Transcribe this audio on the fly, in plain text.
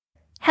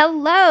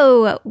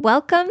Hello!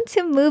 Welcome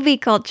to Movie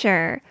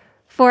Culture.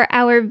 For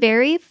our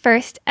very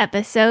first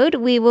episode,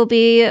 we will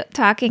be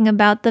talking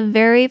about the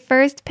very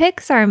first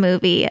Pixar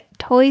movie,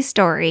 Toy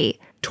Story.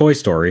 Toy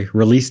Story,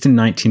 released in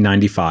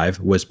 1995,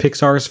 was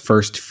Pixar's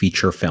first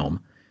feature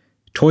film.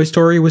 Toy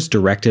Story was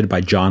directed by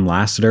John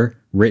Lasseter,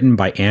 written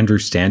by Andrew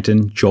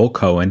Stanton, Joel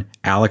Cohen,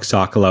 Alex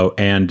Sokolow,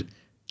 and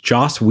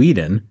Joss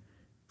Whedon,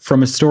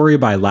 from a story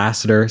by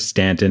Lasseter,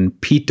 Stanton,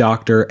 Pete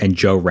Docter, and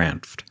Joe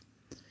Ranft.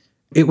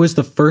 It was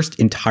the first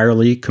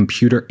entirely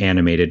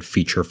computer-animated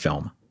feature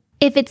film.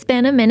 If it's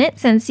been a minute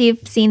since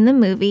you've seen the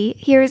movie,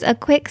 here's a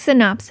quick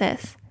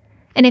synopsis.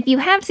 And if you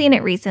have seen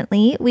it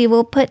recently, we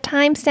will put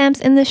timestamps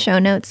in the show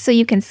notes so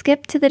you can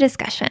skip to the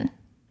discussion.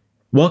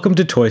 Welcome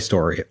to Toy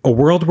Story, a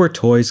world where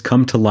toys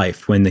come to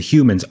life when the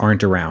humans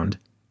aren't around.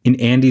 In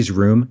Andy's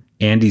room,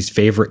 Andy's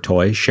favorite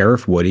toy,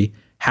 Sheriff Woody,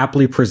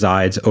 happily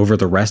presides over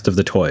the rest of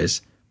the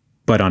toys.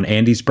 But on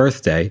Andy's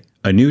birthday,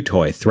 a new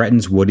toy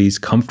threatens Woody's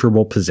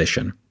comfortable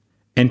position.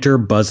 Enter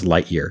Buzz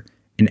Lightyear,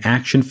 an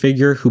action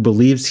figure who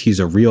believes he's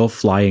a real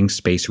flying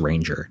space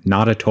ranger,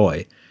 not a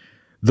toy.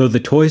 Though the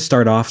toys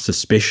start off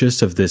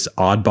suspicious of this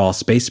oddball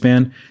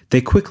spaceman,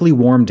 they quickly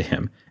warm to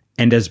him,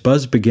 and as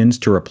Buzz begins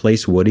to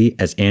replace Woody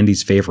as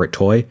Andy's favorite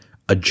toy,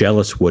 a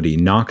jealous Woody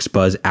knocks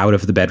Buzz out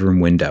of the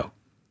bedroom window.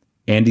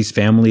 Andy's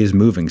family is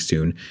moving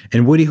soon,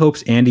 and Woody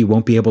hopes Andy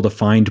won't be able to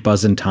find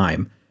Buzz in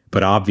time,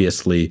 but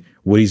obviously,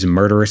 Woody's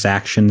murderous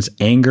actions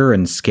anger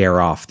and scare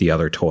off the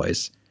other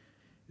toys.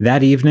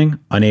 That evening,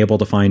 unable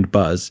to find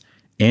Buzz,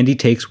 Andy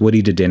takes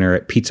Woody to dinner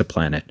at Pizza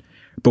Planet.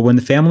 But when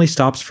the family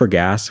stops for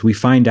gas, we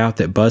find out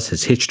that Buzz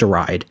has hitched a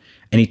ride,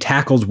 and he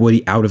tackles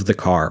Woody out of the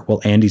car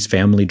while Andy's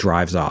family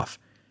drives off.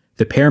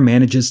 The pair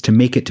manages to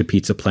make it to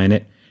Pizza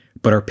Planet,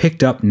 but are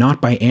picked up not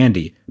by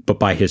Andy, but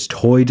by his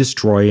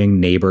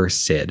toy-destroying neighbor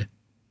Sid.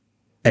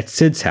 At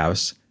Sid's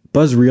house,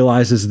 Buzz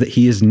realizes that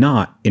he is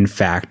not, in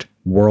fact,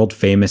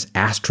 world-famous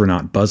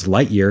astronaut Buzz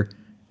Lightyear,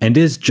 and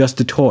is just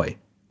a toy.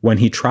 When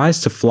he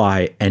tries to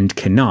fly and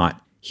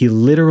cannot, he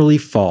literally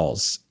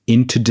falls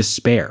into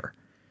despair.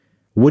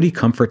 Woody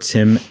comforts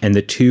him, and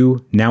the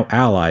two, now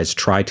allies,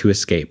 try to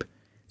escape.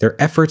 Their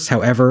efforts,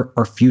 however,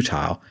 are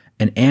futile,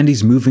 and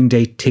Andy's moving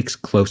day ticks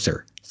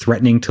closer,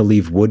 threatening to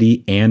leave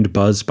Woody and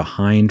Buzz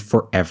behind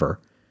forever.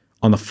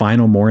 On the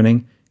final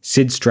morning,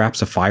 Sid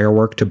straps a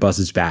firework to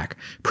Buzz's back,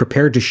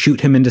 prepared to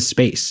shoot him into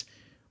space.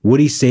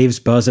 Woody saves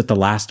Buzz at the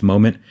last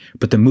moment,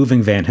 but the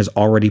moving van has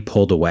already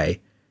pulled away.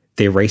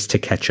 They race to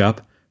catch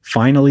up,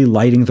 finally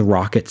lighting the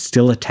rocket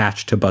still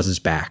attached to Buzz's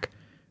back.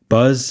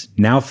 Buzz,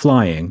 now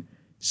flying,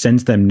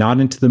 sends them not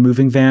into the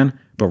moving van,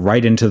 but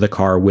right into the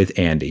car with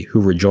Andy,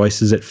 who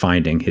rejoices at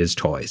finding his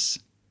toys.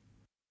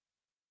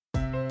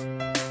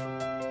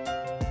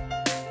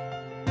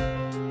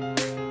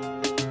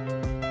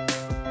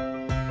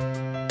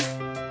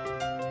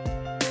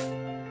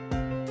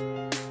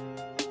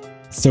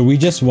 So we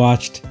just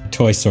watched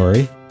Toy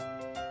Story,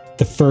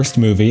 the first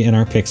movie in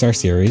our Pixar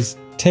series.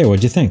 Taya,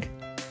 what'd you think?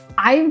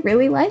 I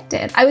really liked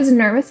it. I was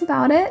nervous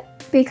about it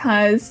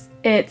because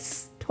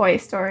it's Toy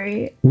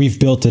Story. We've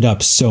built it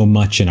up so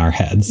much in our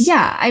heads.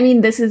 Yeah, I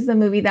mean, this is the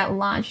movie that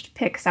launched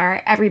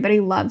Pixar. Everybody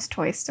loves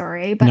Toy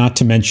Story. But not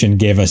to mention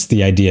gave us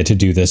the idea to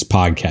do this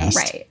podcast.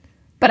 Right.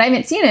 But I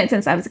haven't seen it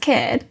since I was a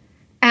kid.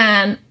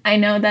 And I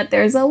know that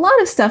there's a lot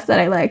of stuff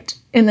that I liked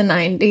in the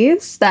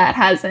 90s that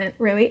hasn't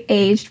really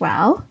aged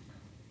well.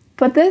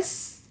 But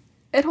this,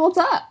 it holds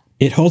up.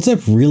 It holds up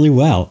really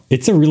well.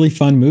 It's a really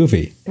fun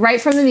movie. Right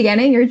from the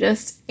beginning, you're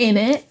just in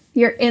it.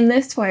 You're in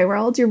this toy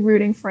world. You're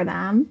rooting for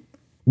them.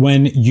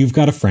 When You've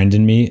Got a Friend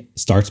in Me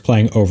starts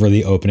playing over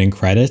the opening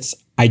credits,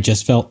 I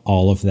just felt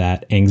all of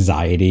that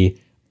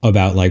anxiety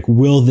about like,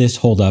 will this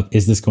hold up?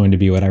 Is this going to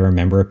be what I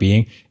remember it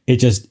being? It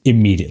just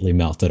immediately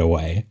melted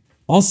away.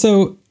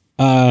 Also,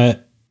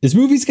 this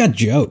movie's got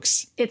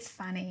jokes. It's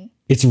funny.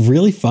 It's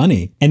really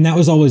funny. And that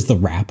was always the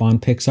rap on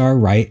Pixar,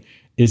 right?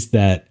 Is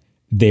that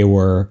they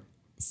were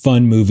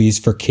fun movies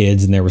for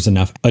kids and there was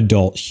enough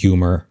adult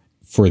humor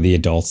for the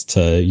adults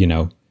to,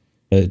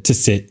 to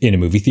sit in a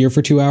movie theater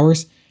for 2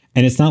 hours.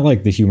 And it's not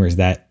like the humor is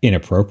that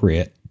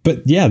inappropriate.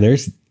 But yeah,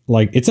 there's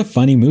like, it's a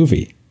funny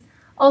movie.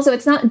 Also,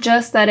 it's not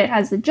just that it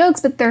has the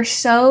jokes, but they're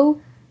so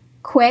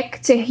quick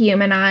to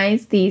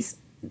humanize these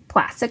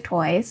plastic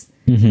toys.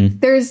 Mm-hmm.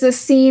 There's this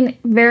scene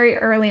very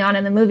early on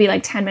in the movie,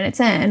 like 10 minutes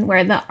in,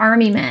 where the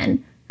army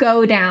men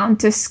go down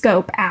to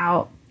scope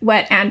out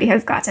what Andy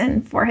has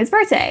gotten for his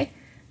birthday.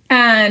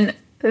 And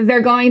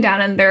they're going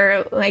down in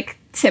their like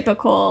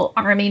typical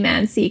army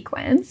man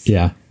sequence.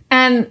 Yeah.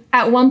 And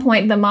at one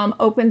point, the mom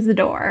opens the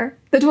door,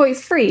 the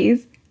toys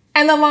freeze,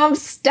 and the mom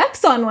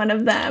steps on one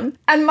of them.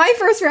 And my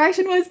first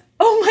reaction was,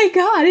 oh my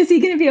God, is he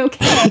going to be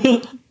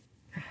okay?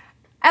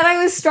 And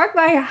I was struck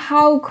by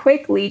how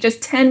quickly,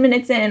 just 10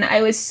 minutes in,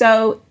 I was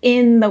so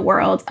in the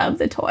world of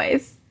the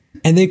toys.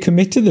 And they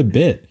commit to the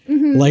bit.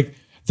 Mm-hmm. Like,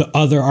 the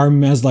other army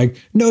man's like,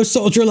 no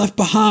soldier left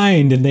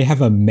behind. And they have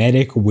a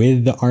medic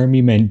with the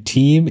army men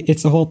team.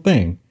 It's a whole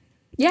thing.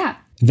 Yeah.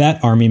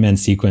 That army men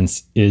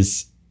sequence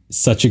is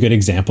such a good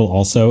example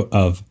also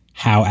of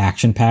how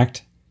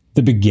action-packed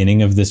the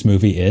beginning of this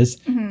movie is,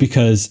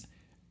 because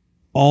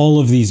all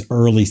of these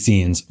early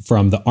scenes,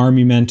 from the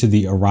army men to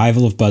the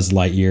arrival of Buzz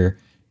Lightyear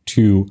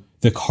to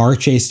the car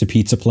chase to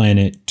Pizza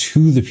Planet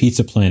to the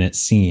Pizza Planet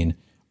scene,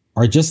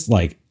 are just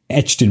like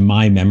etched in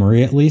my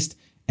memory, at least.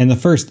 And the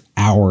first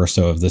hour or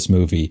so of this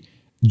movie,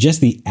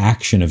 just the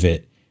action of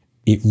it,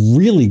 it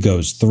really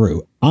goes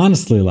through.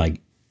 Honestly,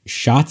 like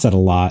shots at a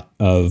lot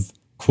of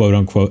quote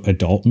unquote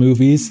adult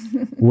movies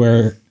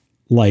where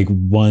like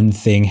one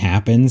thing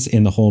happens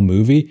in the whole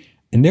movie.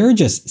 And they're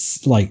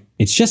just like,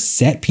 it's just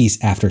set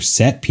piece after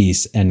set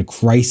piece and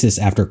crisis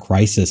after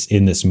crisis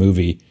in this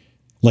movie.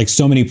 Like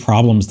so many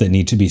problems that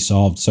need to be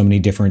solved, so many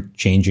different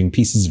changing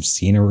pieces of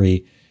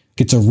scenery.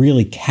 It's a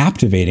really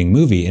captivating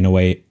movie in a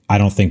way I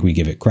don't think we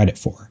give it credit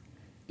for.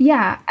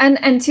 Yeah.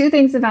 And two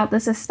things about the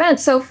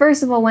suspense. So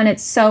first of all, when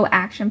it's so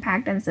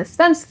action-packed and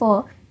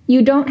suspenseful,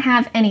 you don't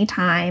have any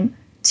time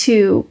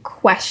to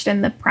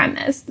question the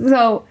premise.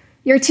 So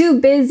you're too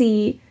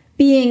busy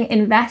being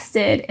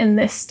invested in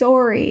this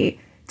story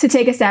to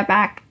take a step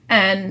back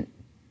and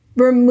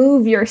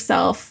remove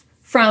yourself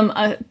from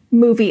a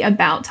movie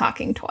about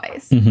talking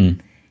toys.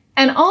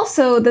 And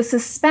also the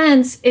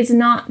suspense is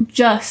not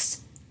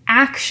just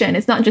action.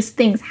 It's not just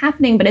things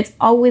happening, but it's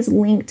always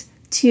linked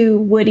to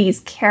Woody's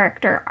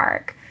character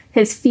arc,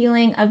 his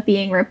feeling of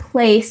being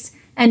replaced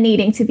and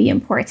needing to be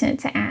important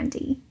to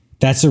Andy.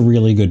 That's a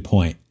really good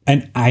point.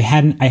 And I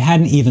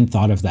hadn't even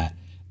thought of that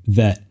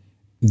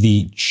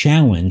the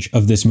challenge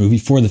of this movie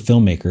for the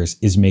filmmakers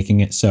is making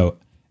it so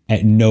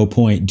at no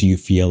point do you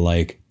feel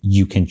like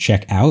you can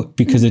check out,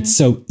 because it's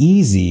so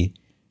easy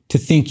to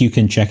think you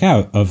can check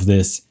out of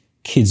this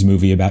kids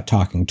movie about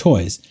talking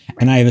toys. Right.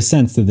 And I have a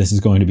sense that this is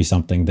going to be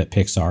something that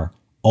Pixar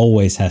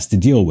always has to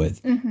deal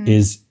with,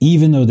 is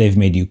even though they've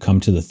made you come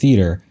to the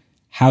theater,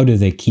 how do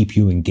they keep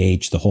you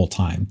engaged the whole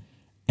time?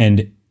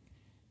 And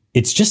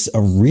it's just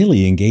a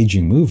really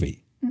engaging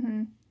movie.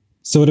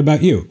 So what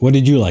about you? What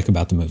did you like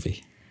about the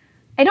movie?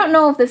 I don't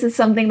know if this is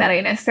something that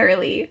I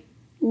necessarily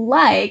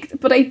liked,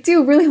 but I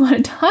do really want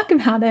to talk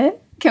about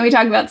it. Can we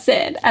talk about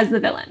Sid as the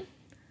villain?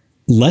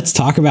 Let's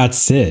talk about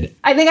Sid.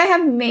 I think I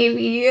have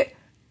maybe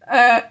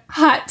a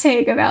hot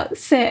take about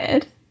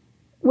Sid,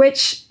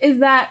 which is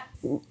that,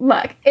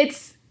 look,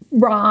 it's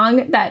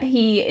wrong that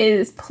he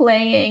is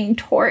playing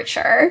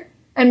torture.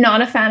 I'm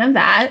not a fan of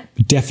that.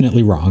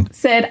 Definitely wrong.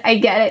 Sid, I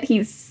get it.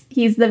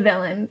 He's the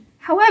villain.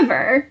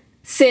 However,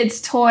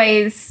 Sid's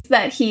toys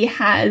that he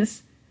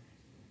has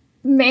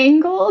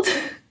mangled,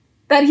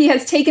 that he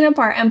has taken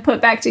apart and put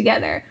back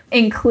together,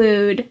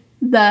 include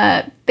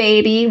the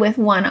baby with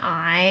one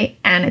eye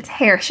and its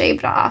hair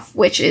shaved off,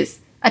 which is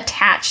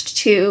attached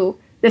to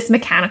this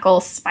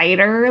mechanical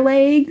spider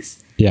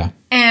legs. Yeah.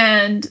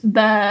 And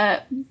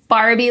the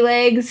Barbie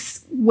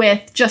legs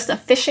with just a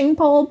fishing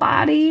pole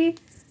body.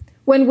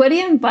 When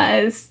Woody and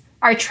Buzz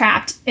are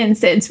trapped in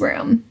Sid's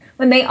room,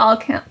 when they all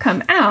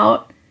come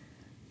out,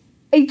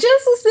 I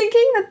just was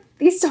thinking that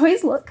these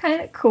toys look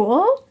kind of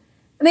cool.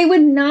 They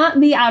would not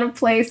be out of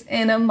place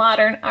in a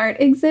modern art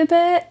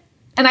exhibit.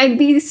 And I'd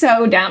be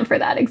so down for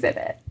that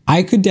exhibit.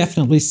 I could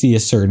definitely see a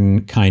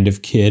certain kind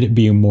of kid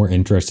being more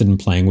interested in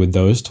playing with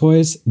those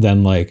toys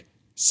than like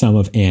some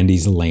of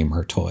Andy's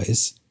lamer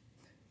toys.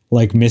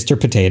 Like Mr.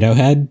 Potato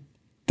Head,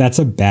 that's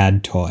a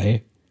bad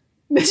toy.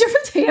 Mr.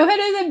 Potato Head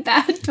is a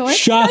bad toy?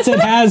 Shots at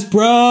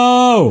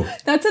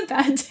Hasbro! That's a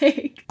bad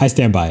take. I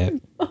stand by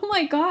it. Oh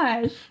my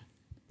gosh.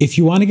 If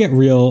you want to get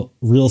real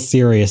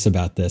serious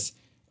about this,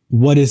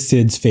 what is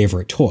Sid's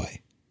favorite toy?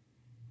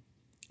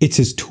 It's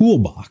his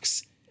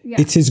toolbox. Yeah.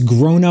 It's his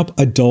grown-up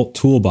adult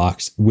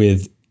toolbox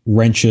with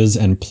wrenches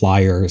and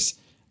pliers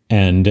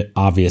and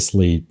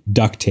obviously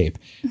duct tape.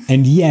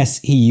 And yes,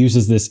 he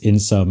uses this in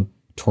some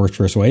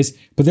torturous ways,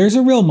 but there's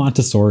a real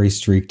Montessori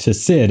streak to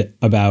Sid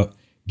about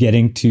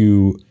getting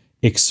to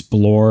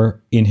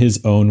explore in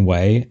his own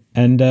way,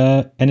 and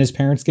his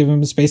parents give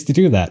him a space to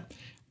do that.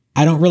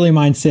 I don't really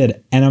mind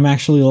Sid, and I'm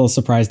actually a little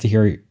surprised to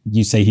hear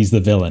you say he's the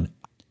villain.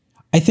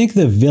 I think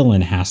the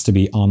villain has to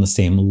be on the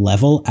same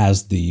level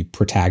as the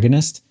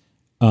protagonist,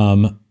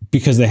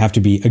 because they have to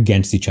be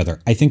against each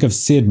other. I think of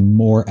Sid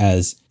more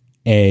as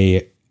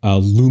a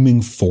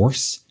looming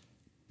force,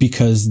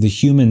 because the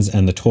humans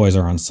and the toys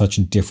are on such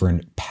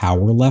different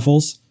power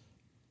levels.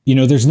 You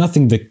know, there's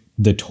nothing that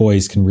the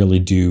toys can really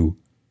do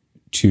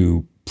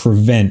to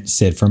prevent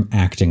Sid from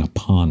acting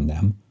upon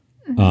them.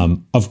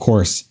 Of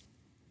course,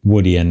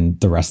 Woody and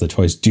the rest of the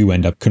toys do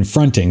end up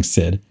confronting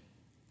Sid,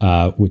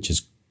 which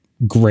is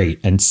great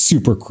and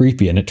super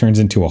creepy, and it turns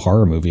into a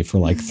horror movie for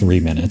like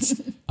 3 minutes.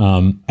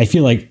 I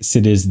feel like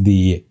Sid is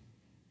the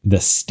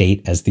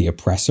state as the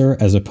oppressor,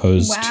 as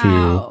opposed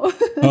to,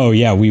 oh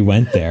yeah, we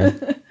went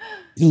there.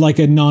 Like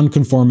a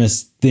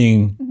nonconformist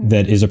thing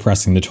that is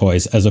oppressing the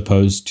toys, as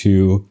opposed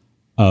to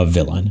a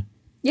villain.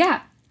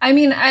 Yeah. I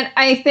mean,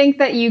 I think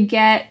that you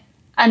get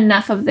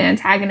enough of the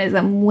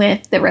antagonism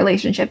with the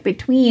relationship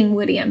between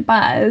Woody and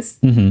Buzz.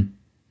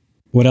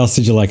 What else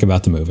did you like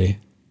about the movie?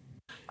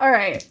 All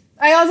right.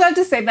 I also have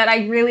to say that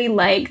I really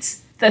liked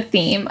the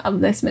theme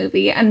of this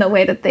movie and the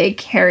way that they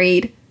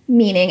carried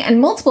meaning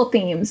and multiple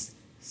themes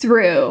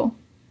through,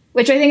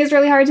 which I think is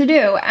really hard to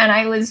do. And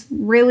I was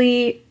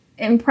really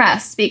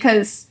impressed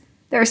because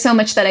there's so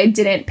much that I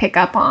didn't pick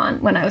up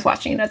on when I was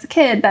watching it as a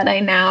kid that I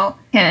now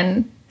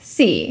can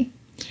see.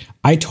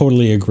 I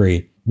totally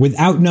agree.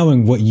 Without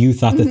knowing what you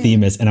thought the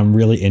theme is, and I'm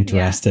really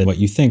interested in what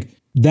you think,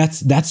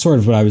 that's sort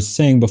of what I was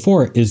saying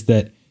before, is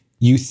that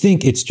you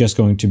think it's just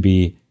going to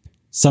be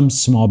some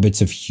small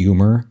bits of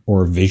humor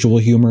or visual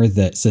humor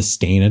that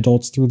sustain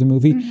adults through the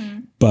movie.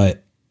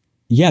 But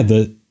yeah,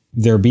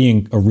 there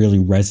being a really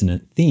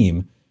resonant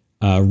theme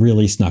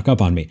really snuck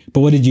up on me.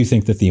 But what did you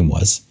think the theme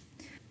was?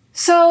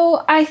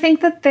 So I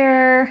think that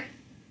there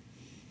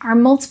are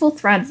multiple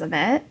threads of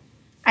it.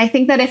 I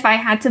think that if I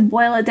had to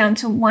boil it down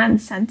to one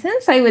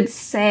sentence, I would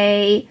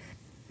say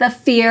the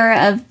fear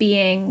of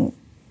being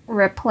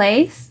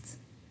replaced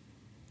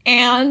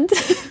and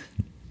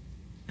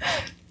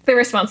the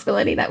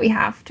responsibility that we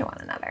have to one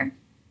another.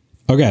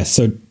 Okay,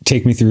 so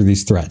take me through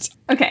these threads.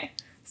 Okay,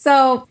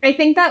 so I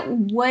think that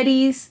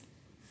Woody's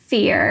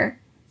fear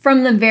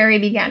from the very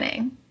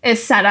beginning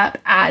is set up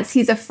as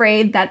he's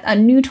afraid that a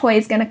new toy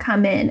is going to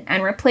come in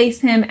and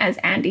replace him as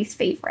Andy's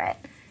favorite.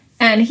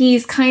 And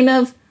he's kind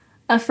of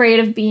afraid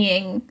of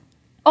being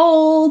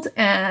old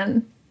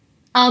and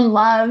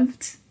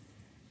unloved.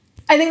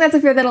 I think that's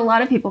a fear that a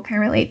lot of people can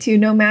relate to,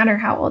 no matter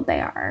how old they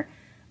are.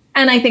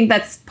 And I think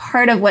that's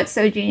part of what's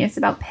so genius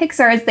about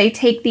Pixar is they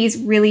take these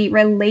really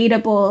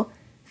relatable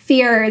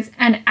fears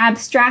and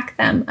abstract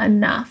them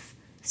enough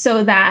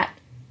so that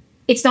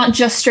it's not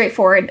just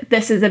straightforward.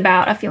 This is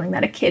about a feeling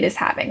that a kid is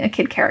having, a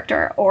kid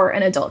character or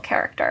an adult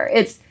character.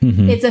 It's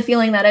a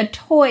feeling that a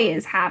toy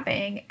is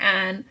having,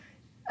 and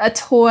a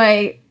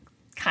toy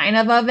kind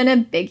of an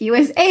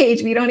ambiguous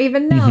age. We don't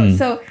even know.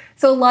 So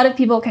a lot of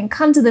people can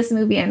come to this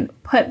movie and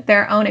put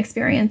their own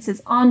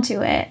experiences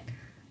onto it.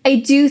 I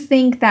do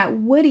think that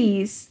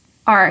Woody's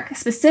arc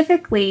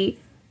specifically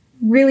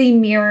really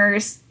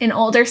mirrors an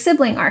older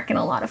sibling arc in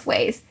a lot of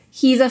ways.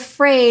 He's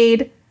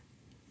afraid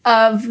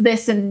of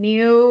this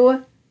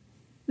new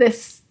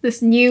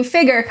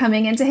figure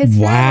coming into his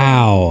family.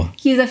 Wow.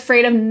 He's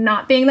afraid of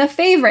not being the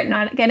favorite,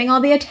 not getting all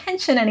the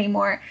attention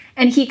anymore.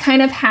 And he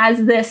kind of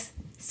has this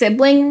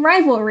sibling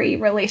rivalry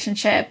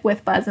relationship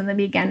with Buzz in the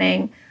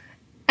beginning.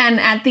 And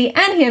at the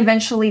end, he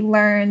eventually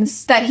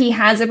learns that he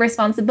has a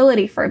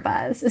responsibility for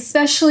Buzz,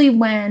 especially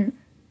when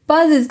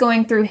Buzz is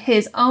going through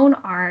his own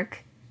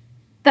arc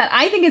that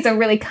I think is a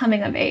really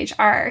coming of age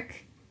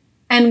arc.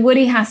 And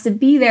Woody has to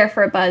be there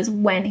for Buzz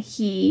when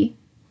he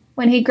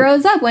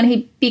grows up, when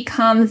he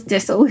becomes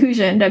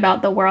disillusioned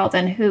about the world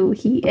and who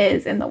he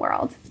is in the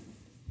world.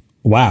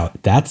 Wow,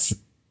 that's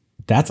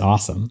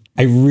awesome.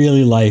 I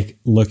really like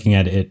looking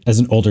at it as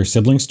an older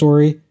sibling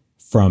story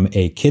from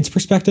a kid's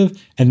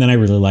perspective, and then I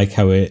really like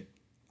how it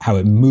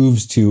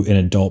moves to an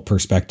adult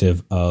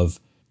perspective of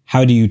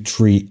how do you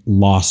treat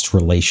lost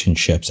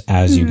relationships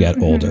as you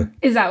get older.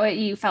 Is that what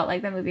you felt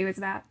like the movie was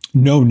about?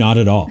 No, not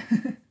at all.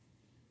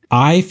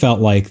 I felt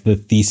like the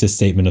thesis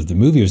statement of the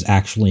movie was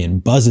actually in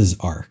Buzz's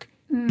arc,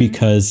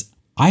 because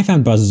I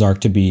found Buzz's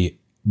arc to be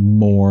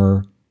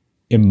more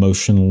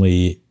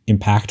emotionally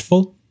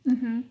impactful.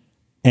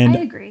 And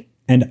I agree.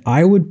 And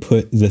I would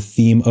put the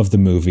theme of the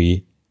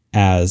movie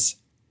as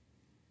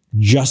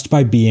just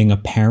by being a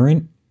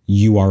parent,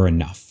 you are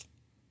enough.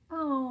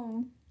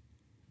 Oh.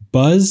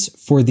 Buzz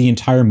for the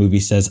entire movie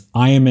says,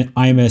 I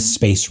am a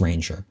space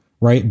ranger,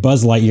 right?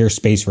 Buzz Lightyear,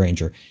 space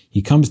ranger.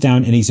 He comes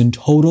down and he's in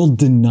total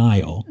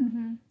denial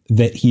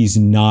that he's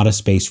not a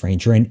space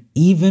ranger. And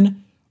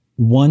even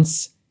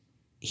once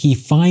he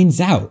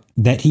finds out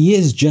that he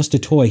is just a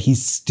toy,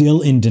 he's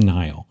still in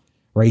denial,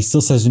 right? He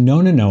still says,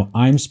 no,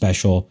 I'm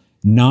special,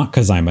 not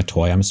because I'm a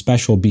toy. I'm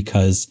special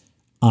because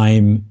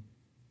I'm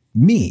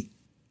me.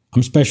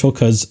 I'm special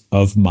because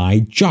of my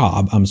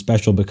job. I'm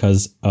special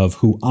because of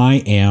who I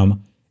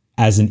am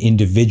as an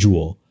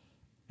individual.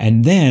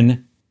 And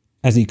then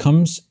as he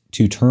comes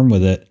to term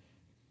with it,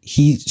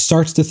 he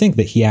starts to think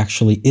that he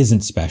actually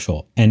isn't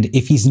special. And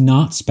if he's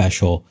not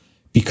special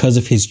because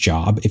of his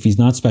job, if he's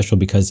not special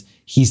because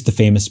he's the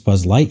famous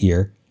Buzz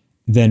Lightyear,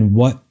 then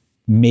what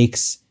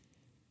makes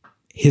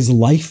his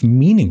life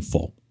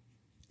meaningful?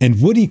 And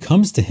Woody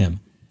comes to him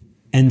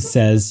and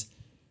says,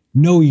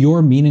 no,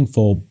 you're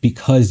meaningful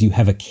because you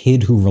have a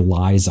kid who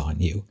relies on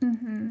you,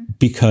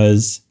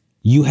 because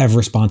you have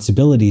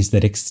responsibilities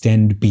that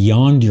extend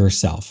beyond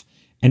yourself.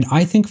 And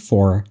I think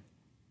for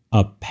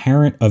a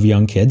parent of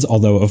young kids,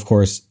 although, of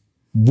course,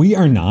 we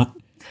are not.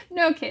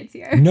 No kids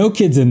here. No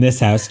kids in this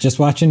house, just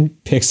watching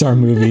Pixar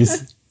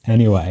movies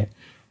anyway.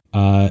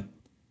 I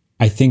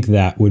think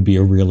that would be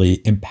a really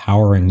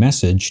empowering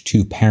message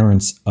to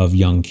parents of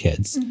young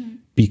kids,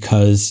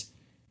 because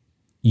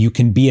you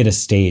can be at a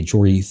stage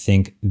where you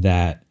think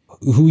that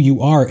who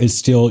you are is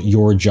still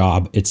your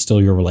job. It's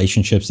still your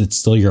relationships. It's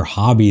still your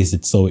hobbies.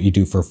 It's still what you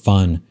do for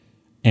fun.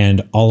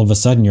 And all of a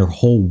sudden your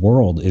whole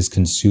world is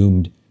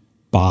consumed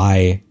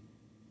by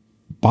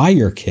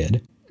your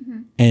kid,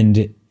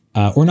 and,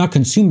 or not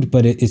consumed,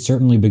 but it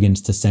certainly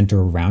begins to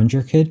center around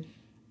your kid.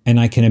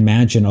 And I can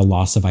imagine a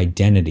loss of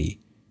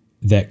identity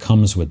that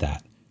comes with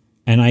that.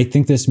 And I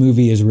think this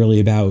movie is really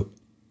about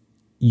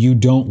you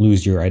don't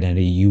lose your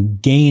identity. You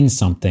gain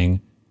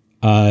something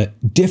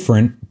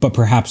different, but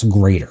perhaps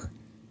greater.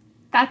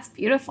 That's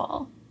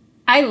beautiful.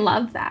 I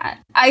love that.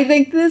 I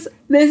think this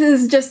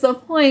is just the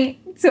point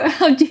to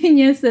how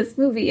genius this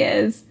movie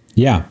is.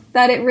 Yeah.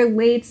 That it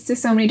relates to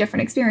so many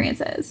different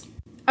experiences.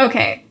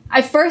 Okay.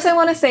 I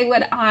want to say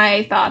what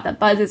I thought that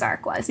Buzz's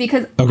arc was,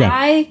 because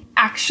I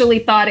actually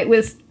thought it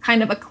was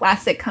kind of a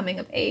classic coming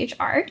of age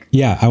arc.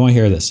 Yeah, I want to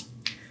hear this.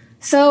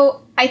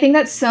 So I think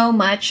that so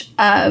much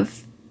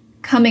of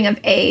coming of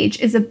age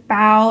is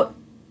about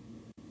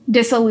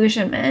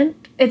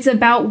disillusionment. It's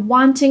about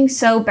wanting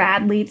so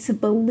badly to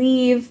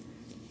believe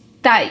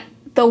that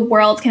the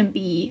world can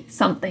be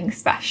something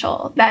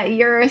special, that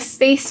you're a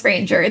space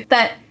ranger,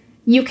 that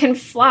you can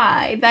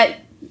fly,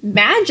 that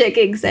magic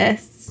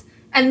exists,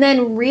 and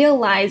then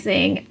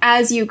realizing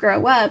as you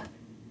grow up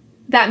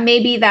that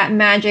maybe that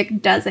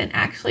magic doesn't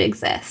actually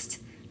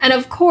exist. And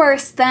of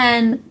course,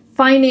 then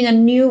finding a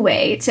new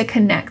way to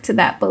connect to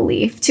that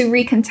belief, to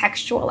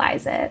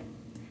recontextualize it.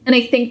 And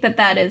I think that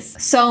that is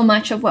so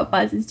much of what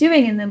Buzz is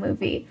doing in the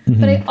movie. Mm-hmm.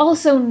 But I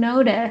also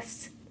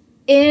noticed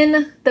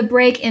in the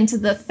break into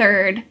the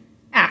third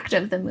act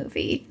of the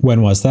movie.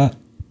 When was that?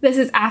 This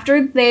is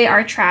after they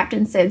are trapped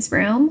in Sid's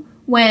room,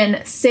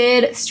 when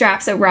Sid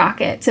straps a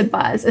rocket to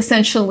Buzz.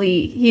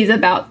 Essentially, he's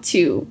about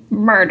to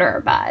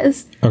murder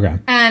Buzz. Okay.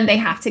 And they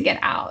have to get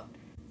out.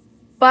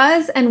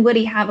 Buzz and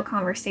Woody have a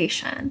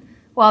conversation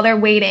while they're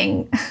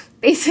waiting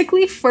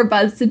basically for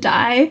Buzz to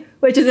die,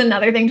 which is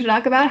another thing to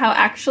talk about, how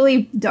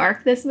actually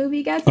dark this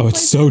movie gets. Oh,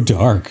 it's so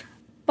dark.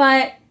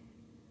 But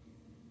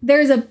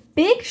there's a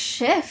big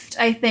shift,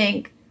 I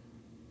think,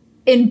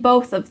 in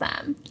both of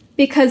them.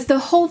 Because the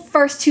whole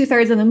first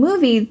 2/3 of the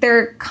movie,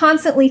 they're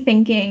constantly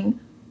thinking,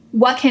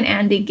 what can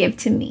Andy give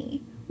to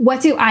me?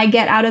 What do I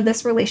get out of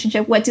this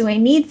relationship? What do I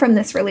need from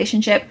this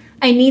relationship?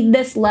 I need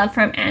this love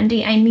from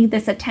Andy. I need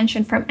this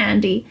attention from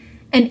Andy.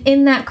 And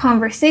in that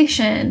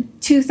conversation,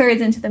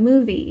 2/3 into the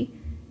movie,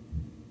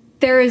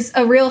 there is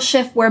a real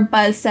shift where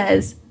Buzz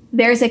says,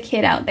 there's a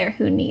kid out there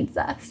who needs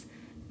us.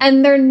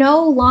 And they're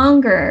no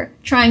longer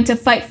trying to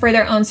fight for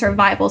their own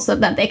survival so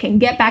that they can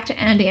get back to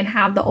Andy and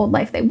have the old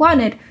life they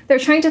wanted. They're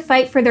trying to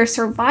fight for their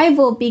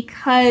survival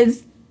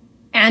because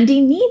Andy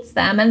needs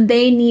them and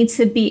they need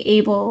to be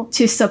able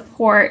to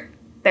support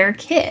their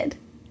kid.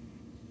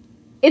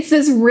 It's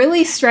this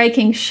really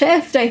striking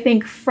shift, I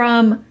think,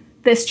 from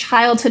this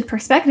childhood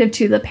perspective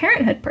to the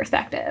parenthood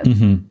perspective.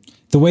 Mm-hmm.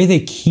 The way they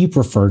keep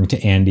referring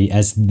to Andy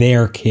as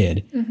their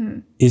kid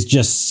is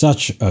just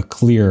such a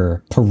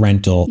clear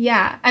parental.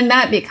 Yeah, and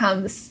that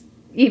becomes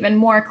even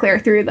more clear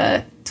through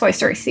the Toy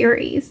Story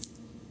series.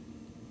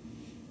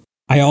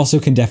 I also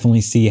can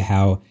definitely see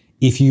how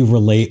if you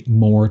relate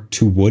more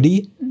to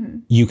Woody,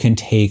 you can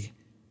take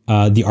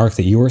the arc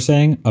that you were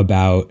saying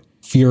about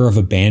fear of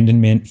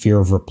abandonment, fear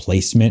of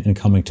replacement, and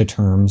coming to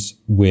terms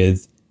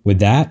with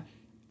that.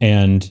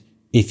 And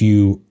if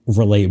you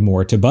relate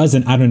more to Buzz,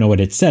 and I don't know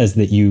what it says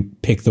that you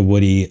pick the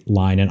Woody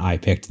line and I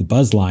picked the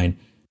Buzz line,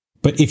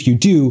 but if you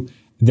do,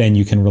 then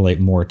you can relate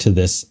more to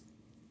this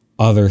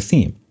other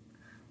theme.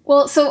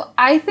 Well, so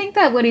I think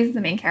that Woody's the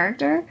main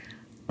character,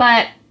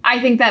 but I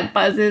think that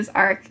Buzz's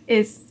arc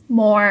is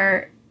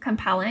more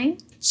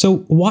compelling. So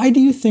why do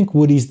you think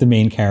Woody's the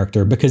main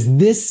character? Because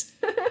this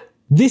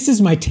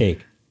is my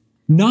take.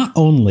 Not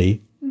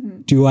only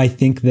do I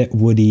think that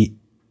Woody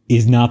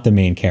is not the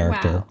main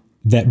character,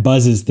 that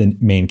Buzz is the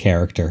main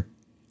character,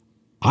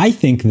 I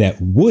think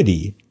that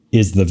Woody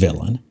is the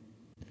villain.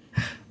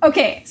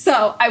 Okay,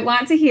 so I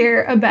want to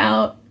hear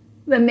about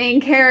the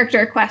main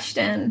character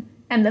question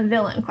and the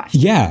villain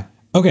question. Yeah.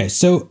 Okay,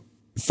 so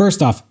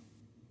first off,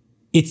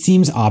 it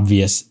seems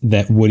obvious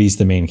that Woody's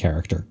the main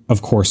character.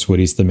 Of course,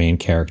 Woody's the main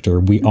character.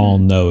 We all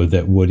know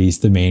that Woody's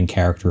the main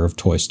character of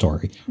Toy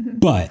Story.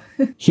 But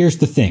here's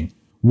the thing.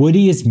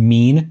 Woody is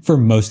mean for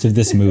most of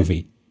this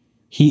movie.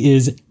 He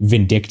is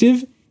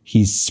vindictive.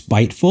 He's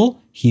spiteful.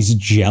 He's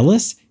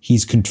jealous.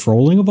 He's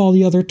controlling of all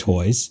the other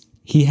toys.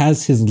 He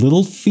has his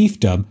little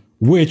fiefdom,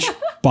 which,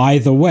 by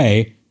the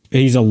way,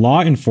 he's a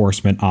law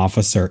enforcement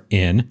officer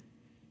in.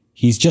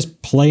 He's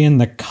just playing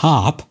the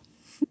cop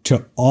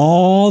to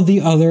all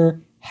the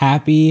other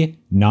happy,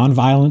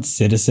 nonviolent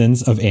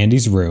citizens of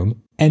Andy's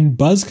room. And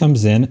Buzz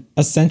comes in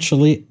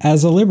essentially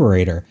as a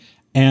liberator.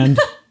 And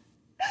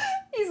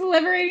he's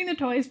liberating the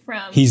toys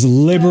from. He's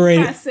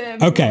liberating.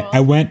 Okay,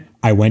 rule.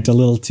 I went a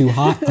little too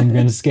hot. I'm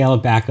going to scale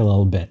it back a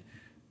little bit.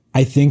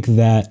 I think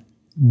that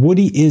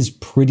Woody is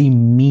pretty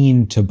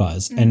mean to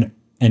Buzz, and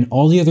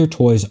all the other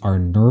toys are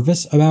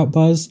nervous about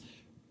Buzz,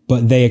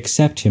 but they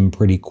accept him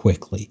pretty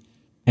quickly.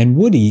 And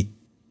Woody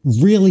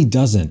really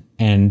doesn't,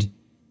 and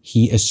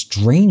he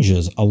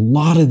estranges a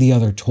lot of the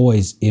other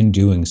toys in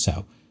doing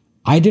so.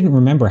 I didn't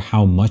remember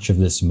how much of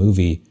this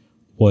movie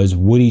was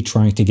Woody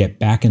trying to get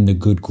back in the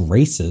good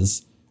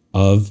graces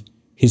of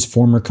his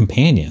former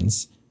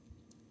companions,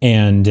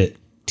 and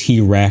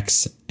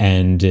T-Rex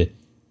and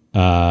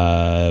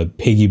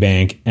Piggy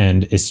Bank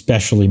and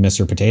especially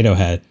Mr. Potato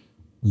Head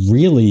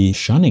really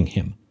shunning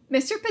him.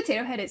 Mr.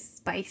 Potato Head is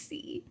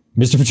spicy.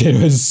 Mr. Potato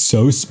Head is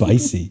so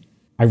spicy.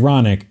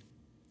 Ironic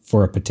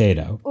for a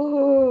potato.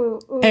 Ooh,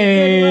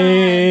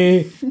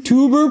 Hey,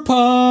 tuber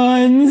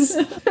puns.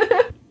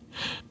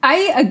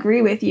 I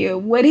agree with you.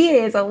 Woody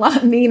is a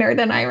lot meaner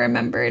than I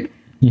remembered.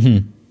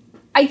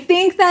 I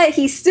think that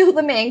he's still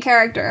the main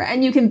character,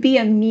 and you can be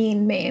a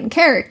mean main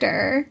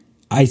character.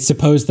 I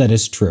suppose that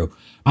is true.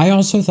 I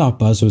also thought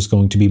Buzz was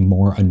going to be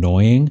more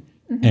annoying,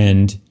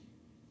 and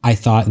I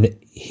thought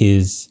that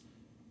his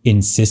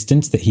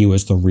insistence that he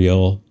was the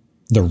real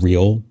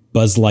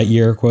Buzz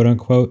Lightyear, quote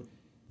unquote,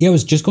 it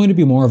was just going to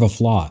be more of a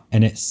flaw.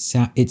 And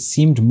it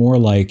seemed more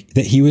like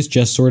that he was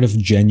just sort of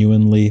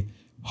genuinely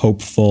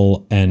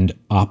hopeful and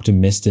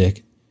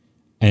optimistic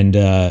and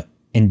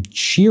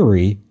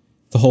cheery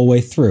the whole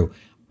way through.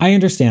 I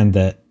understand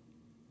that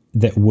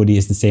Woody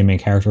is the same main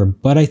character,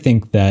 but I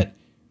think that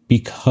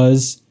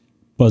because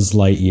Buzz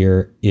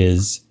Lightyear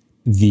is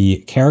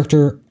the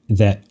character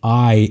that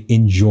I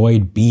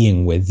enjoyed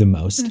being with the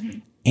most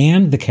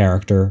and the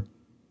character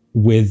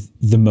with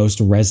the most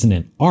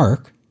resonant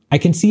arc, I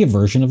can see a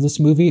version of this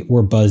movie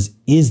where Buzz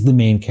is the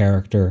main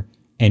character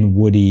and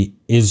Woody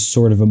is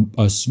sort of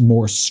a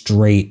more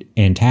straight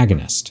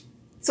antagonist.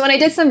 So when I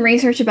did some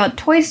research about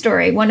Toy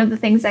Story, one of the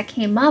things that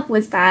came up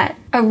was that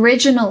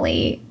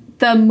originally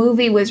the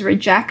movie was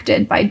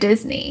rejected by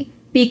Disney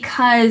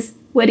because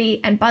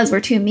Woody and Buzz were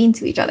too mean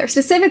to each other.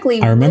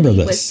 Specifically, I remember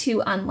Woody this. was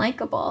too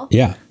unlikable.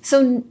 Yeah.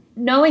 So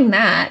knowing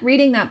that,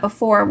 reading that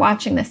before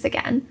watching this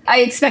again, I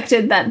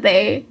expected that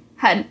they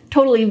had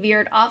totally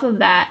veered off of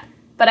that,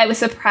 but I was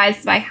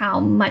surprised by how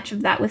much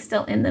of that was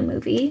still in the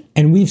movie.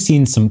 And we've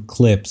seen some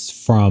clips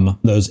from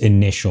those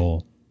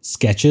initial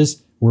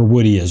sketches where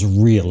Woody is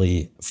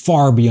really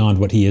far beyond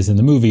what he is in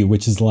the movie,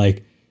 which is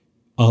like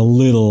a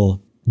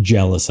little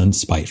jealous and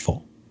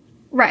spiteful.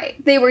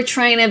 Right. They were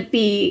trying to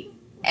be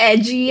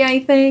edgy,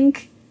 I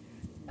think,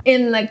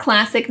 in the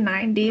classic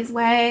 90s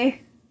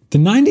way. The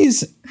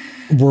 90s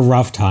were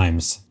rough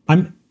times.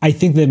 I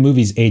think the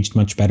movies aged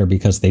much better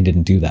because they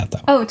didn't do that,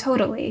 though. Oh,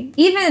 totally.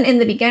 Even in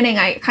the beginning,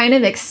 I kind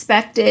of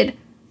expected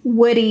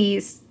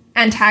Woody's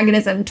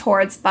antagonism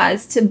towards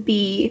Buzz to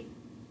be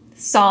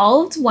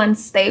solved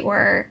once they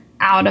were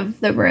out of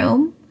the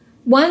room.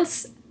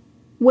 Once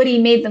Woody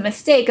made the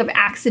mistake of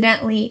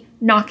accidentally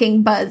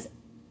knocking Buzz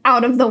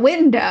out of the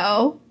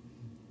window,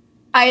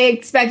 I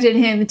expected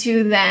him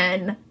to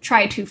then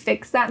try to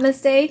fix that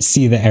mistake.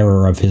 See the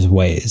error of his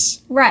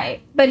ways.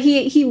 Right. But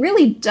he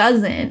really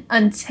doesn't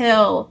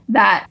until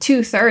that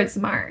 2/3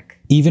 mark.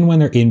 Even when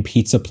they're in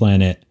Pizza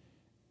Planet,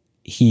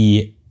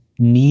 he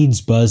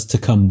needs Buzz to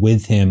come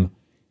with him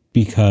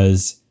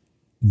because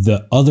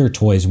the other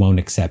toys won't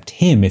accept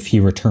him if he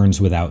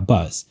returns without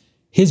Buzz.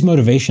 His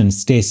motivations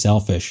stay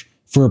selfish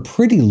for a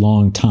pretty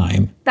long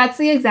time. That's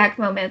the exact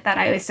moment that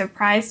I was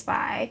surprised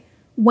by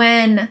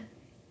when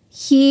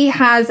he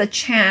has a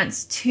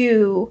chance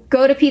to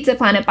go to Pizza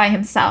Planet by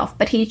himself,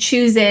 but he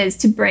chooses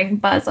to bring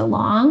Buzz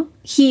along.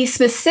 He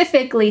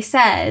specifically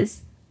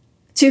says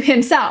to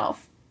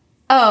himself,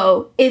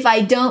 oh, if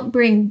I don't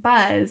bring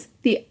Buzz,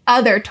 the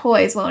other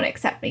toys won't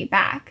accept me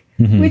back,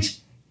 which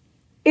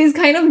is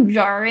kind of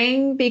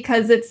jarring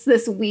because it's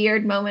this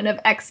weird moment of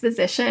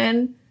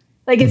exposition.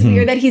 Like, it's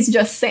weird that he's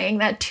just saying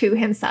that to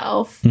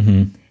himself.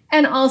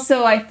 And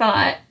also, I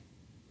thought,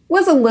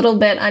 was a little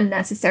bit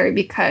unnecessary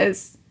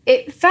because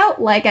it felt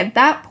like at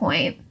that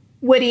point,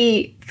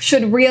 Woody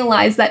should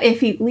realize that if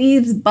he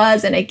leaves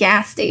Buzz in a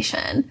gas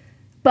station,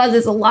 Buzz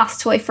is a lost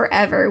toy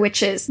forever,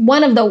 which is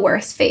one of the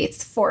worst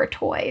fates for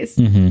toys.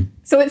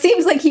 So it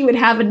seems like he would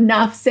have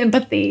enough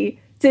sympathy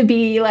to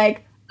be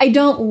like, I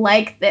don't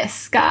like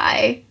this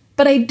guy,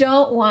 but I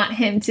don't want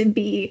him to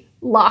be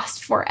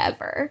lost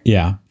forever.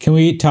 Yeah. Can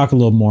we talk a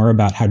little more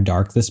about how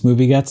dark this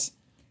movie gets?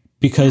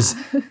 Because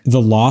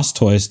the Lost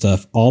Toy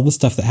stuff, all the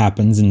stuff that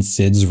happens in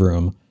Sid's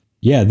room,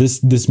 yeah,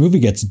 this movie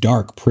gets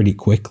dark pretty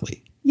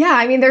quickly. Yeah,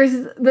 I mean,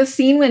 there's the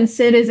scene when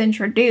Sid is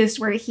introduced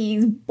where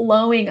he's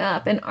blowing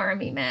up an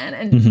army man.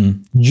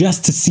 And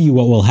just to see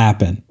what will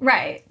happen.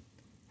 Right.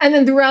 And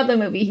then throughout the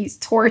movie, he's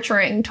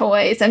torturing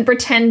toys and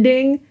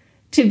pretending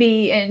to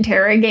be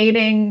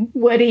interrogating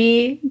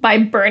Woody by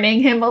burning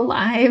him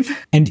alive.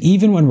 And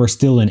even when we're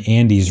still in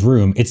Andy's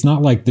room, it's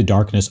not like the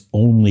darkness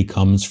only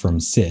comes from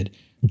Sid.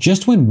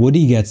 Just when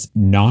Woody gets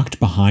knocked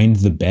behind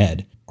the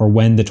bed, or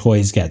when the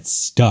toys get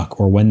stuck,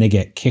 or when they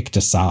get kicked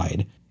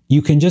aside,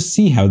 you can just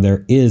see how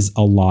there is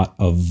a lot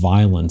of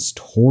violence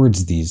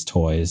towards these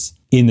toys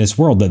in this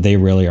world that they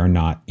really are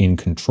not in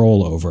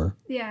control over.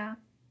 Yeah.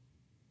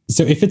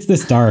 So if it's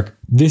this dark,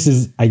 this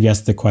is, I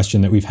guess, the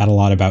question that we've had a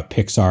lot about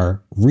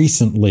Pixar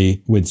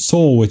recently with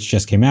Soul, which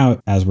just came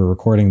out as we're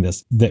recording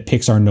this, that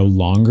Pixar no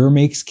longer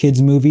makes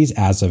kids movies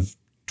as of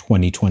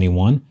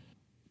 2021.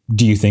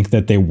 Do you think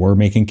that they were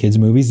making kids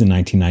movies in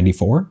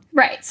 1994?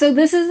 Right. So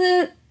this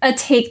is a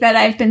take that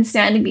I've been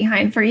standing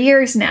behind for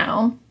years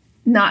now,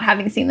 not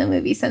having seen the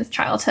movie since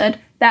childhood,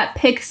 that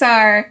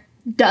Pixar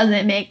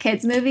doesn't make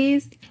kids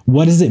movies.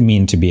 What does it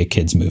mean to be a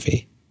kids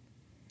movie?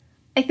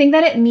 I think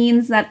that it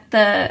means that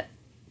the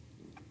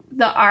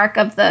arc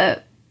of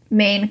the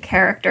main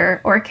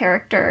character or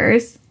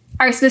characters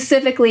are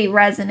specifically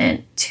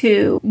resonant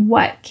to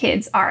what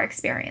kids are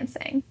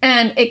experiencing.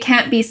 And it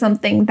can't be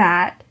something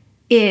that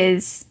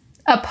is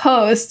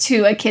opposed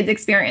to a kid's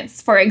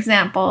experience. For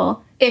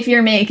example, if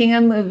you're making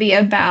a movie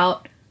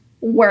about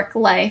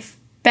work-life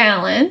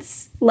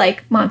balance,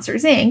 like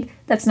Monsters, Inc.,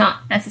 that's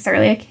not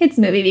necessarily a kid's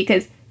movie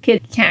because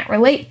kids can't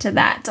relate to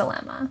that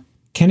dilemma.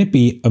 Can it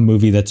be a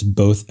movie that's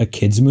both a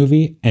kid's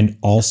movie and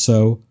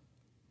also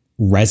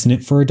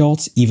resonant for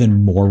adults,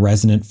 even more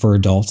resonant for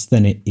adults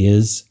than it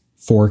is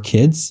for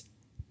kids?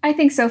 I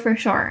think so, for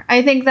sure.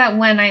 I think that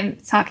when I'm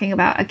talking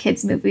about a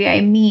kid's movie,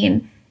 I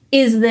mean,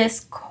 is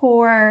this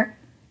core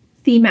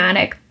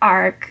thematic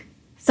arc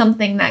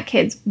something that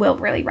kids will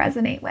really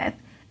resonate with?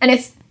 And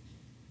it's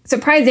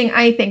surprising,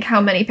 I think, how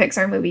many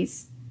Pixar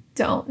movies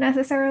don't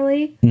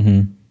necessarily.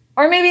 Mm-hmm.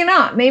 Or maybe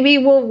not. Maybe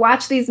we'll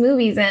watch these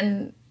movies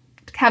and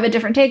have a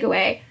different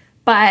takeaway.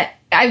 But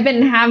I've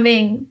been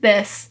having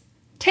this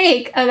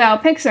take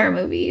about Pixar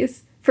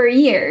movies for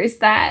years,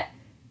 that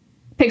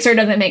Pixar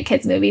doesn't make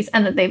kids movies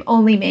and that they've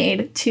only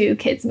made 2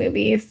 kids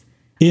movies.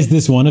 Is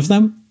this one of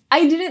them?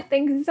 I didn't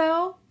think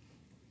so.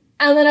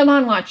 And then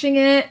upon watching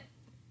it,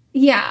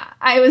 yeah,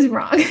 I was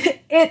wrong.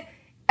 I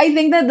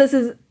think that this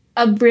is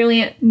a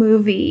brilliant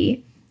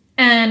movie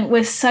and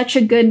was such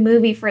a good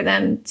movie for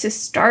them to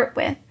start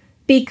with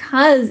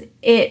because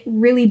it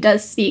really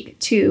does speak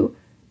to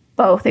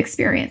both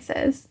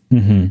experiences.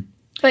 Mm-hmm.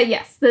 But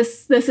yes,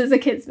 this is a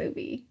kid's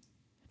movie.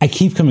 I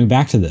keep coming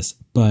back to this,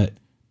 but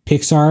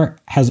Pixar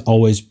has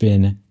always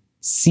been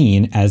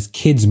seen as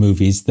kids'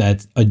 movies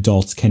that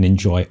adults can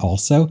enjoy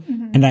also.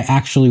 Mm-hmm. And I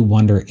actually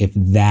wonder if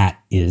that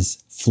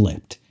is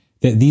flipped.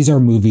 That these are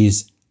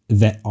movies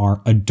that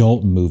are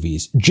adult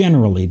movies,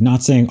 generally,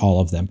 not saying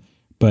all of them.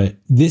 But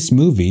this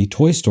movie,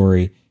 Toy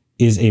Story,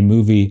 is a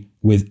movie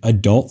with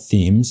adult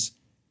themes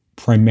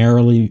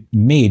primarily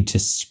made to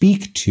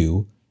speak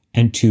to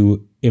and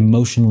to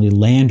emotionally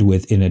land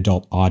with an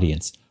adult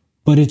audience.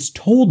 But it's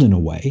told in a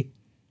way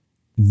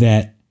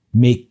that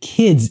make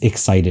kids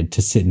excited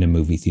to sit in a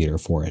movie theater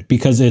for it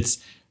because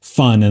it's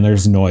fun and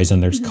there's noise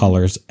and there's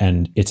colors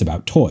and it's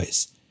about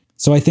toys.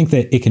 So I think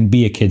that it can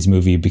be a kid's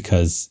movie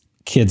because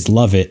kids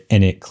love it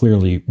and it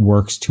clearly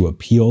works to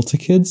appeal to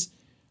kids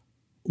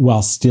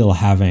while still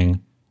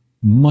having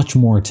much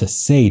more to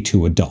say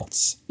to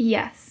adults.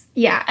 Yes.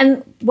 Yeah.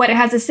 And what it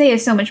has to say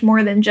is so much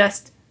more than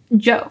just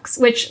jokes,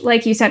 which,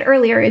 like you said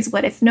earlier, is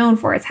what it's known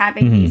for. It's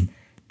having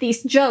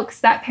these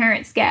jokes that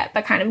parents get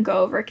but kind of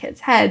go over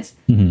kids' heads.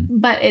 Mm-hmm.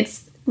 But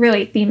it's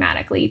really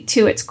thematically,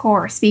 to its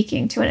core,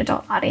 speaking to an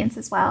adult audience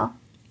as well.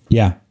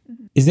 Yeah.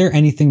 Is there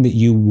anything that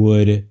you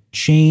would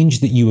change,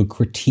 that you would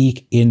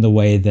critique in the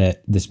way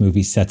that this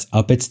movie sets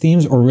up its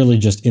themes, or really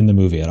just in the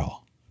movie at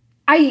all?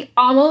 I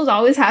almost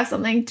always have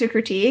something to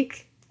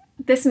critique.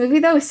 This movie,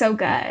 though, is so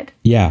good.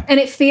 Yeah. And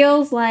it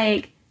feels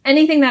like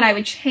anything that I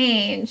would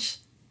change,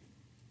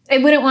 I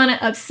wouldn't want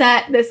to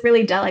upset this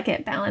really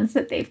delicate balance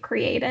that they've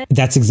created.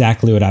 That's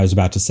exactly what I was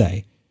about to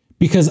say.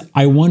 Because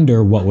I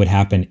wonder what would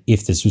happen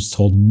if this was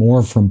told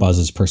more from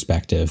Buzz's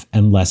perspective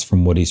and less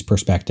from Woody's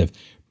perspective.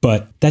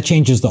 But that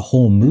changes the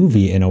whole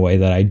movie in a way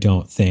that I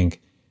don't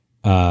think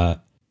you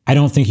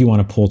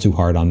want to pull too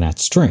hard on that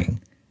string.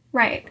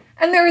 Right.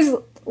 And there's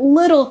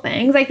little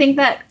things. I think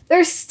that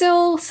there's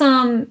still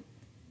some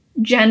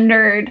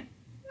gendered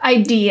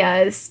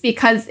ideas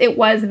because it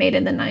was made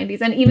in the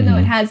 90s. And even though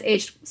it has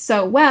aged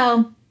so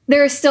well,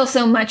 there's still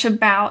so much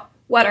about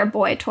what are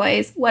boy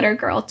toys, what are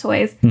girl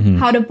toys,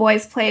 how do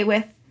boys play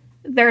with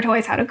their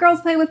toys, how do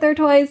girls play with their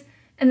toys.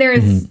 And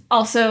there's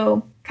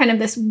also kind of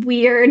this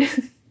weird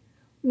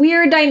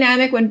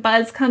dynamic when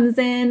Buzz comes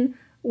in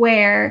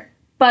where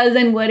Buzz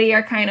and Woody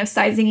are kind of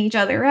sizing each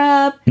other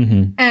up.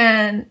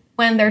 And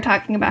when they're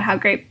talking about how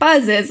great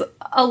Buzz is,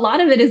 a lot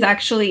of it is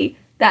actually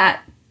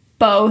that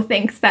Bo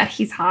thinks that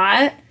he's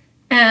hot.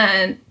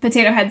 And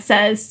Potato Head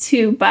says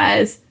to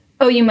Buzz,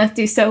 "Oh, you must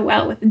do so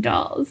well with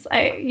dolls.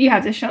 You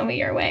have to show me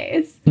your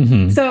ways."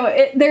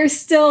 So there's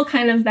still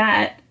kind of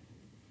that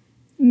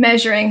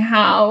measuring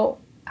how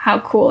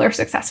cool or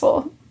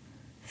successful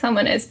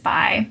someone is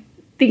by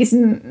these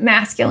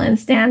masculine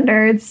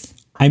standards.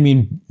 I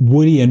mean,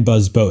 Woody and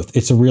Buzz both.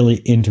 It's a really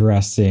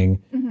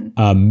interesting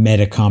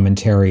meta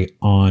commentary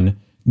on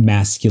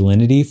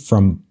masculinity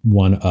from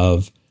one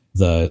of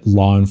the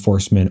law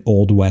enforcement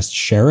Old West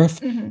sheriff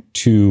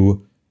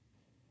to,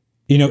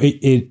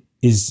 it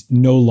is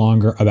no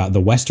longer about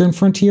the Western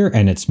frontier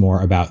and it's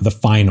more about the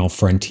final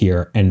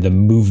frontier and the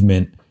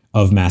movement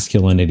of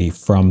masculinity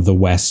from the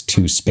West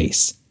to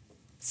space.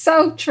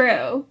 So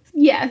true.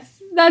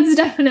 Yes, that's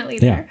definitely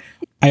there.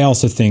 Yeah. I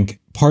also think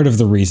part of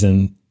the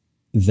reason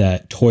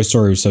that Toy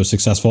Story was so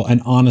successful, and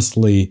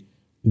honestly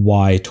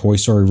why Toy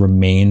Story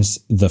remains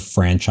the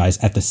franchise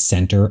at the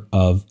center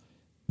of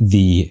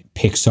the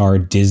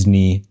Pixar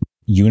Disney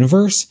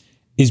universe,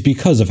 is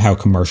because of how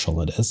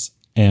commercial it is.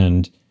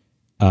 And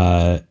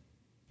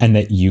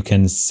that you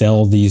can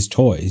sell these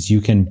toys. You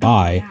can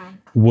buy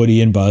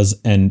Woody and Buzz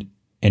and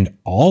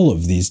all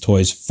of these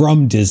toys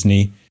from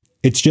Disney.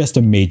 It's just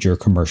a major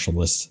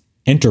commercialist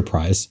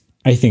enterprise,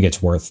 I think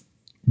it's worth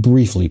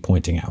briefly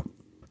pointing out.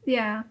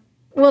 Yeah.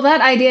 Well,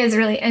 that idea is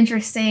really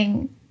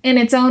interesting in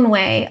its own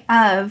way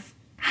of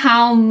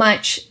how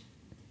much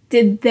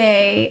did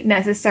they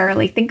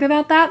necessarily think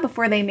about that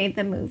before they made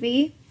the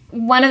movie.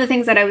 One of the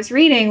things that I was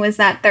reading was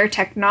that their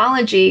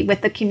technology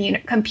with the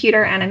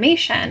computer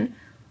animation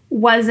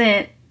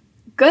wasn't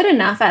good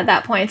enough at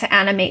that point to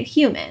animate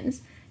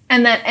humans.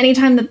 And that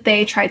anytime that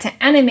they tried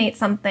to animate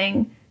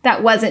something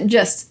that wasn't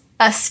just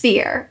a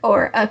sphere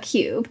or a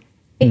cube,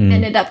 it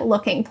ended up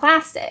looking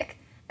plastic.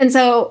 And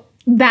so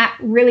that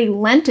really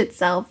lent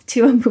itself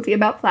to a movie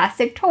about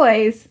plastic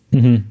toys.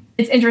 Mm-hmm.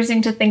 It's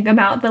interesting to think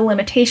about the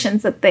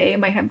limitations that they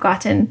might have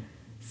gotten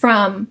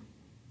from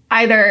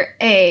either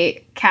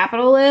a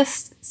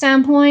capitalist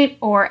standpoint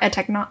or a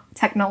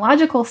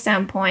technological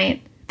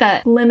standpoint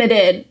that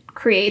limited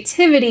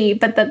creativity,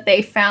 but that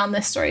they found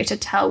the story to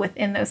tell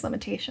within those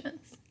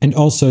limitations. And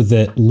also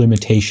that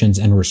limitations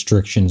and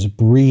restrictions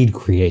breed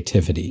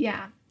creativity.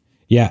 Yeah.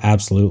 Yeah,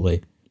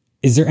 absolutely.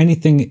 Is there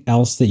anything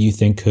else that you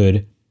think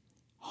could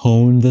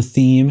hone the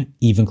theme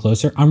even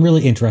closer? I'm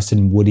really interested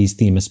in Woody's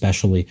theme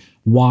especially.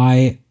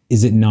 Why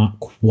is it not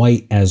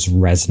quite as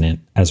resonant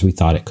as we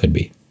thought it could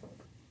be?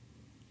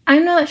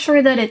 I'm not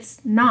sure that it's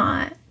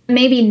not.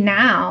 Maybe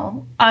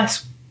now,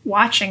 us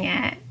watching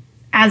it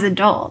as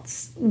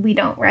adults, we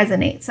don't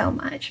resonate so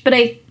much. But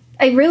I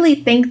really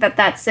think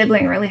that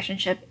sibling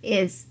relationship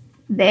is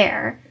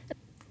there.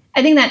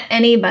 I think that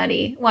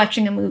anybody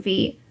watching a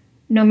movie,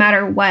 no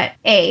matter what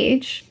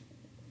age,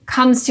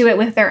 comes to it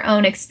with their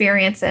own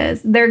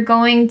experiences. They're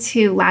going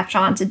to latch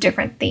on to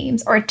different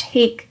themes or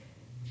take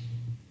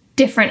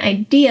different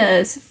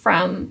ideas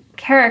from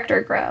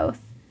character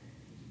growth.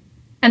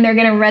 And they're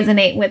going to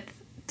resonate with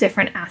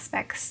different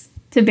aspects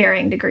to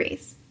varying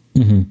degrees.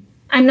 Mm-hmm.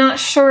 I'm not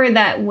sure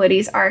that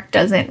Woody's arc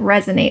doesn't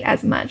resonate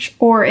as much,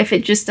 or if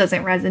it just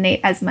doesn't resonate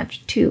as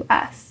much to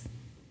us.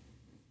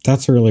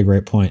 That's a really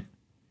great point.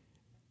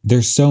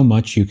 There's so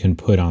much you can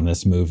put on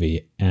this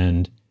movie.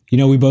 And,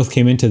 we both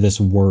came into this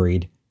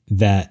worried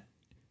that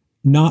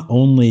not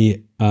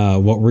only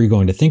what were you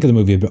going to think of the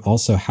movie, but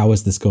also how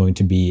is this going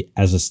to be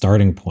as a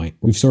starting point?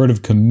 We've sort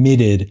of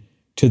committed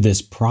to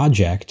this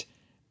project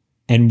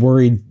and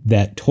worried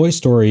that Toy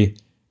Story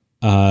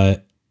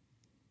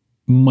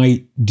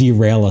might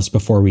derail us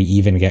before we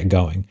even get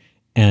going.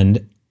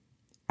 And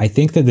I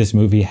think that this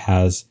movie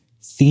has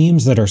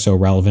themes that are so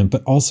relevant,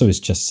 but also is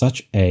just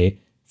such a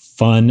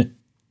fun,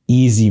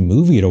 easy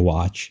movie to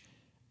watch.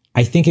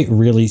 I think it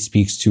really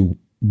speaks to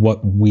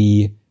what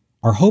we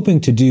are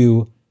hoping to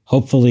do,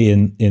 hopefully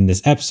in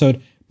this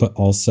episode, but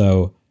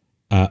also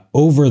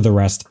over the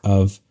rest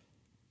of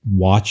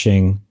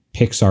watching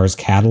Pixar's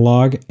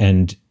catalog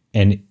and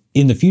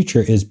in the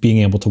future is being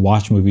able to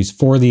watch movies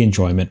for the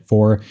enjoyment,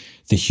 for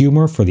the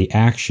humor, for the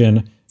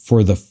action,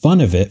 for the fun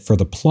of it, for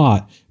the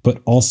plot,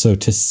 but also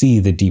to see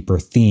the deeper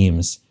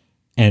themes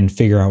and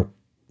figure out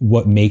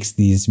what makes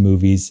these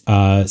movies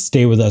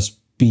stay with us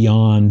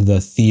beyond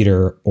the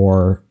theater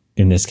or,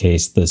 in this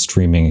case, the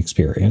streaming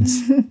experience.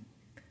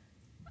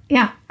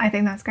 Yeah, I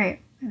think that's great.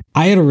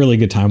 I had a really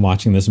good time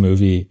watching this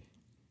movie,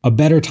 a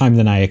better time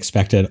than I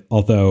expected,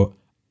 although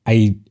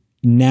I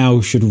now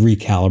should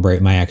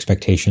recalibrate my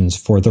expectations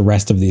for the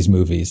rest of these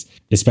movies,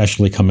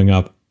 especially coming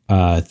up,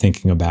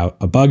 thinking about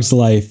A Bug's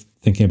Life,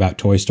 thinking about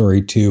Toy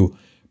Story 2,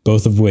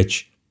 both of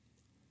which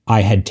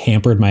I had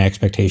tampered my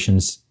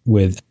expectations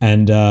with.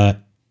 And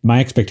my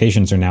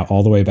expectations are now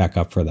all the way back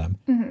up for them.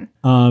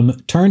 Mm-hmm.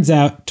 Turns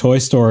out Toy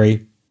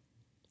Story,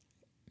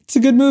 it's a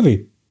good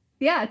movie.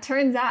 Yeah, it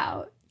turns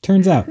out.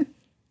 Turns out.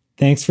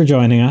 Thanks for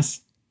joining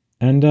us.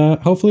 And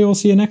hopefully we'll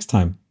see you next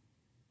time.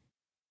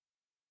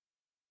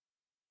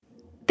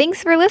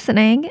 Thanks for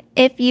listening.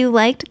 If you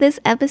liked this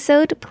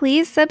episode,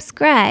 please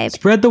subscribe.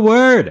 Spread the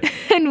word.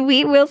 And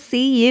we will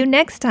see you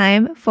next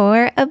time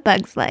for A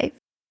Bug's Life.